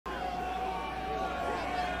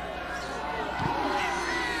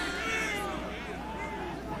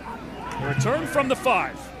Return from the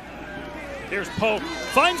 5. Here's Pope,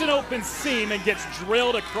 finds an open seam and gets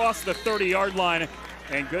drilled across the 30-yard line.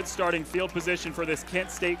 And good starting field position for this Kent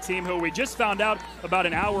State team, who we just found out about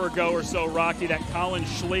an hour ago or so, Rocky, that Colin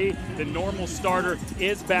Schlee, the normal starter,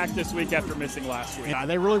 is back this week after missing last week. Yeah,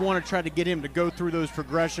 they really want to try to get him to go through those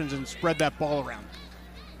progressions and spread that ball around.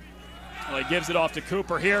 Well, he gives it off to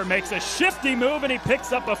Cooper here, makes a shifty move, and he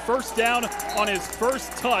picks up a first down on his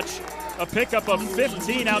first touch. A pickup of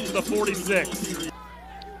 15 out to the 46.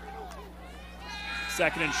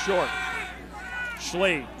 Second and short.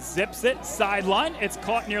 Schlee zips it, sideline. It's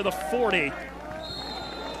caught near the 40.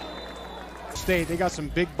 State, they got some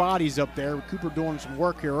big bodies up there. Cooper doing some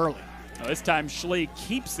work here early. Well, this time Schlee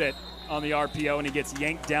keeps it on the RPO, and he gets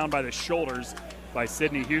yanked down by the shoulders by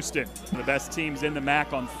Sidney Houston. One of the best teams in the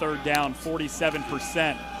MAC on third down,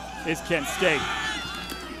 47% is Kent State.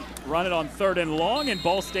 Run it on third and long, and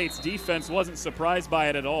Ball State's defense wasn't surprised by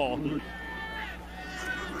it at all.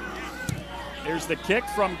 Here's the kick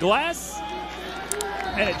from Glass,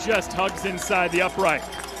 and it just hugs inside the upright.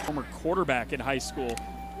 Former quarterback in high school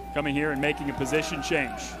coming here and making a position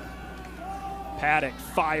change. Paddock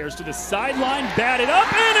fires to the sideline, batted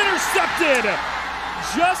up and intercepted.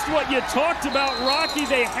 Just what you talked about, Rocky.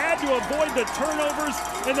 They had to avoid the turnovers,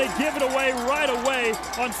 and they give it away right away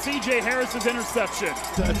on C.J. Harris's interception.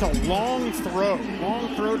 It's a long throw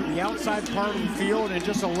to the outside part of the field, and it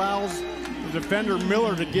just allows the defender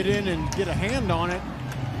Miller to get in and get a hand on it.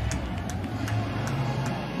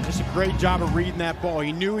 Just a great job of reading that ball.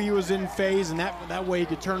 He knew he was in phase, and that way he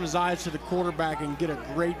could turn his eyes to the quarterback and get a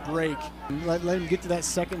great break. And let him get to that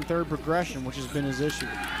second and third progression, which has been his issue.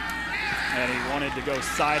 And he wanted to go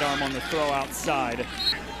sidearm on the throw outside.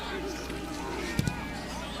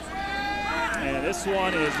 And this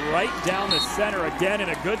one is right down the center again, and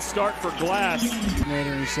a good start for Glass.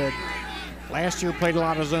 He said, last year played a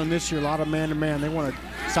lot of zone, this year a lot of man-to-man. They want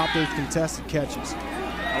to stop those contested catches.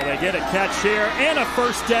 Well, they get a catch here and a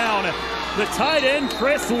first down. The tight end,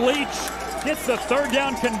 Chris Leach, gets the third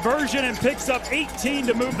down conversion and picks up 18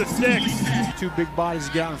 to move the sticks. Two big bodies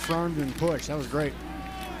get out in front of him and push. That was great.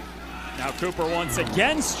 Now Cooper once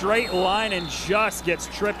again straight line and just gets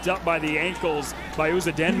tripped up by the ankles by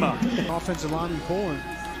Uzadenma. Offensive lineman pulling.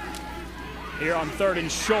 Here on third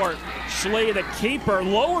and short, Schlee, the keeper,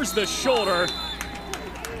 lowers the shoulder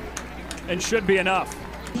and should be enough.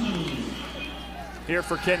 Here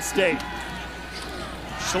for Kent State.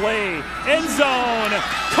 Schlee, end zone,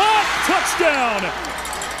 caught, touchdown!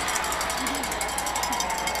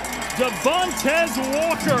 Devontae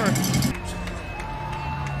Walker.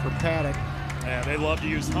 For Paddock. Yeah, they love to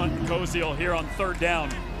use Hunt and Koziel here on third down.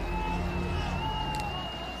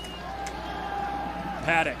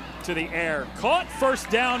 Paddock to the air. Caught, first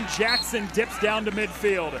down. Jackson dips down to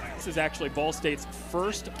midfield. This is actually Ball State's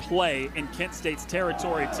first play in Kent State's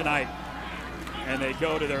territory tonight. And they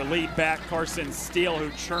go to their lead back, Carson Steele, who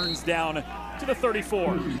churns down to the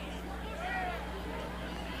 34.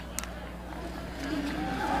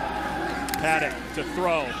 Paddock to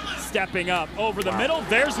throw. Stepping up over the middle.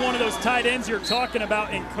 There's one of those tight ends you're talking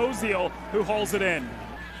about in Koziel, who hauls it in.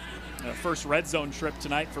 First red zone trip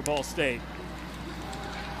tonight for Ball State.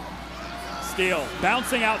 Steele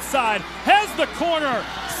bouncing outside, has the corner,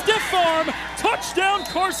 stiff arm, touchdown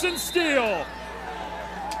Carson Steele.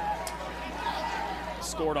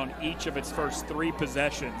 Scored on each of its first 3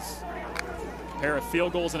 possessions. A pair of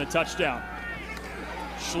field goals and a touchdown.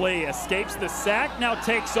 Schlee escapes the sack, now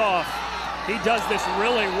takes off. He does this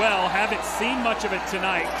really well. Haven't seen much of it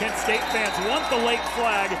tonight. Kent State fans want the late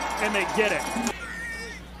flag, and they get it.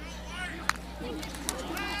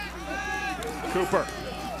 Cooper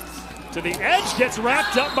to the edge, gets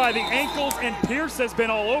wrapped up by the ankles, and Pierce has been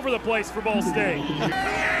all over the place for Ball State.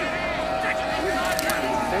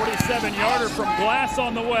 47-yarder from Glass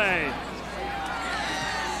on the way.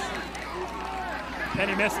 And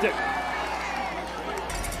he missed it.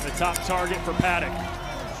 The top target for Paddock.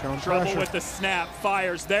 Trouble with the snap,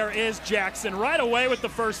 fires. There is Jackson right away with the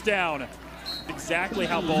first down. Exactly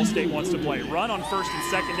how Ball State wants to play. Run on first and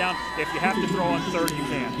second down. If you have to throw on third, you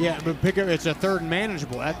can. Yeah, but pick up, it's a third and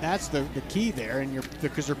manageable. That's the key there, and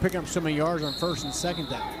because they're picking up so many yards on first and second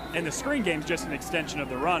down. And the screen game's just an extension of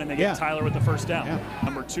the run, and they get Tyler with the first down. Yeah.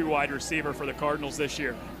 Number 2 wide receiver for the Cardinals this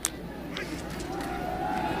year.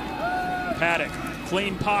 Paddock,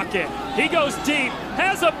 clean pocket. He goes deep,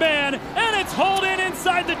 has a man, and it's hauled in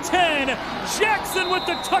inside the 10. Jackson with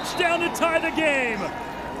the touchdown to tie the game.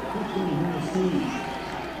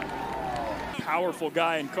 Powerful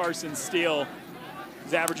guy in Carson Steele.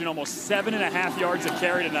 He's averaging almost 7.5 yards a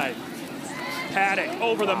carry tonight. Paddock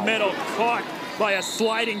over the middle, caught by a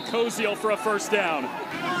sliding Koziel for a first down.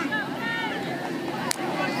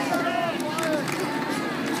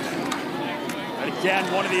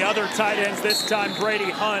 again, one of the other tight ends, this time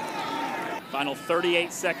Brady Hunt. Final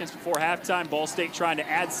 38 seconds before halftime. Ball State trying to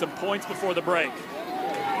add some points before the break.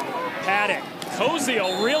 Paddock,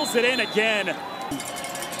 Cozio reels it in again.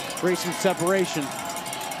 Create some separation.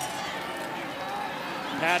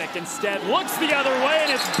 Paddock instead looks the other way,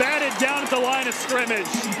 and it's batted down at the line of scrimmage.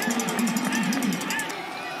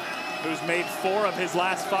 Who's made 4 of his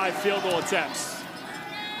last 5 field goal attempts.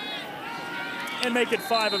 And make it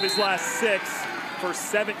 5 of his last 6 for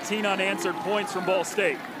 17 unanswered points from Ball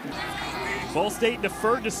State. Ball State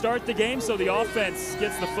deferred to start the game, so the offense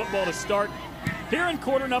gets the football to start here in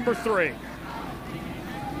quarter number 3.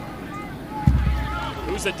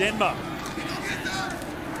 Uzodinma.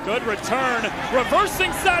 Good return,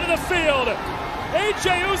 reversing side of the field.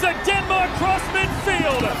 A.J. Uzodinma across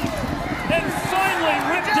midfield. And finally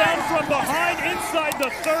whipped down from behind inside the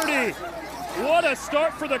 30. What a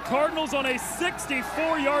start for the Cardinals on a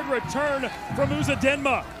 64-yard return from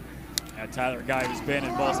Uzodinma. Tyler, a guy who's been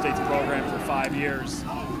in Ball State's program for 5 years.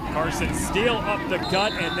 Carson Steele up the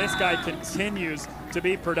gut, and this guy continues to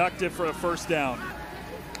be productive for a first down.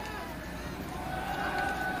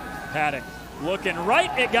 Paddock looking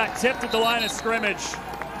right, it got tipped at the line of scrimmage.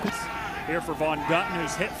 Here for Vaughn Gunton,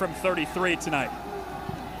 who's hit from 33 tonight.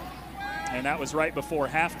 And that was right before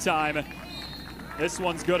halftime. This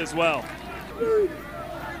one's good as well.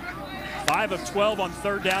 5 of 12 on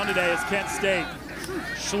third down today is Kent State.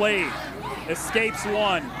 Schlee escapes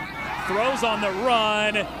one, throws on the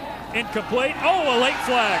run, incomplete. Oh, a late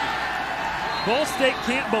flag. Ball State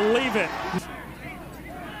can't believe it.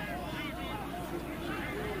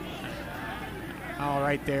 Oh,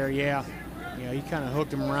 right there, yeah. Yeah, he kind of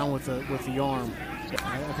hooked him around with the arm.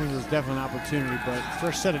 I think it was definitely an opportunity, but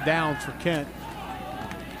first set of downs for Kent.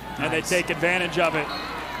 And nice. They take advantage of it.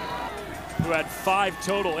 Who had 5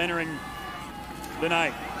 total entering the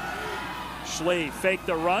night. Schlee faked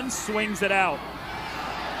the run, swings it out.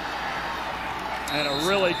 And a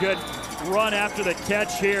really good run after the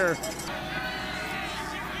catch here.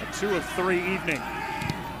 A 2 of 3 evening.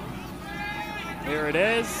 Here it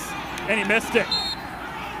is, and he missed it.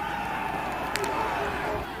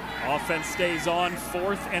 Offense stays on,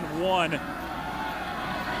 4th and 1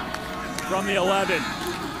 from the 11.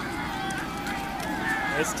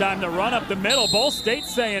 This time to run up the middle. Ball State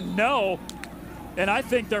saying no. And I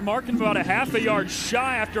think they're marking about a half a yard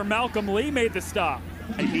shy after Malcolm Lee made the stop.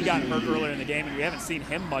 And he got hurt earlier in the game, and we haven't seen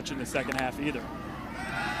him much in the second half either.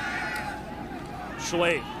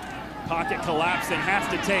 Schlee, pocket collapsing, has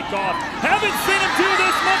to take off. Haven't seen him do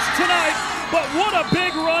this much tonight, but what a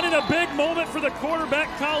big run and a big moment for the quarterback,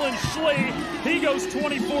 Colin Schlee. He goes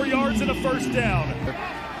 24 yards and a first down.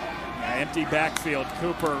 Empty backfield.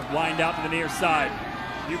 Cooper lined out to the near side.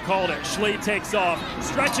 You called it. Schlee takes off,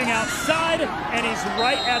 stretching outside, and he's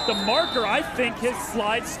right at the marker. I think his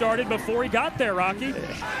slide started before he got there, Rocky.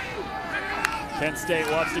 Kent State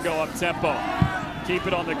wants to go up tempo. Keep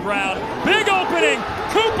it on the ground. Big opening.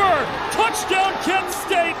 Cooper, touchdown Kent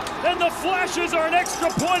State, and the Flashes are an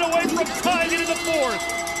extra point away from tying it in the 4th.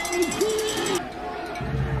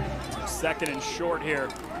 2nd and short here.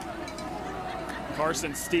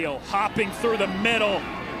 Carson Steele hopping through the middle.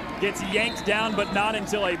 Gets yanked down, but not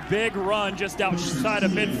until a big run just outside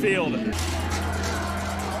of midfield.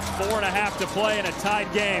 4.5 to play in a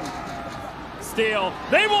tied game. Steele,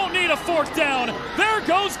 they won't need a 4th down. There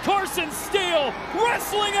goes Carson Steele,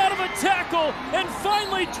 wrestling out of a tackle and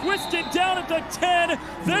finally twisted down at the 10.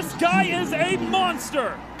 This guy is a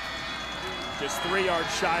monster. Just 3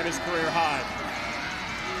 yards shy of his career high.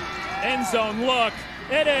 End zone look,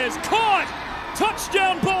 it is caught.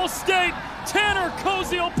 Touchdown Ball State. Tanner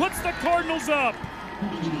Cozio puts the Cardinals up.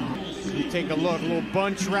 You take a look, a little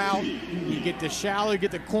bunch route. You get the shallow, you get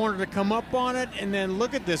the corner to come up on it, and then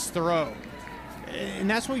look at this throw. And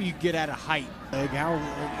that's what you get at a height. Like how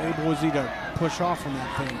able was he to push off from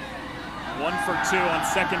that thing? 1 for 2 on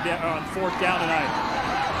 4th down tonight.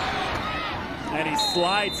 And he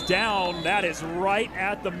slides down. That is right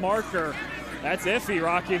at the marker. That's iffy,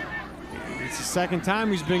 Rocky. It's the 2nd time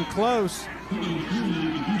he's been close.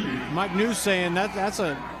 Mike News saying that's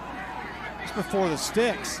before the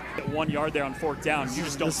sticks. 1 yard there on 4th down. You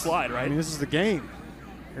just don't slide, right? I mean, this is the game.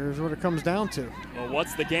 Here's what it comes down to. Well,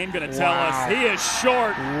 what's the game going to tell us? He is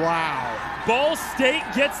short. Wow. Ball State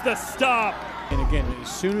gets the stop. And again,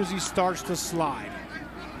 as soon as he starts to slide,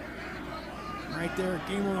 right there,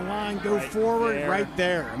 game on the line, go right forward, there. Right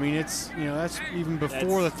there. I mean, it's, you know, that's even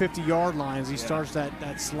before the 50-yard lines. He starts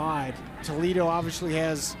that slide. Toledo obviously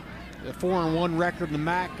has a 4-1 record in the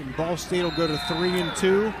MAC, and Ball State will go to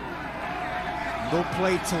 3-2. They'll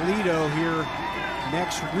play Toledo here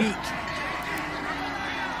next week.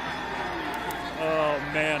 Oh,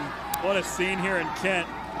 man. What a scene here in Kent.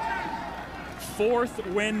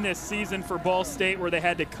 4th win this season for Ball State, where they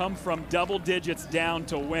had to come from double digits down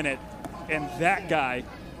to win it. And that guy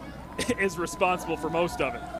is responsible for most of it.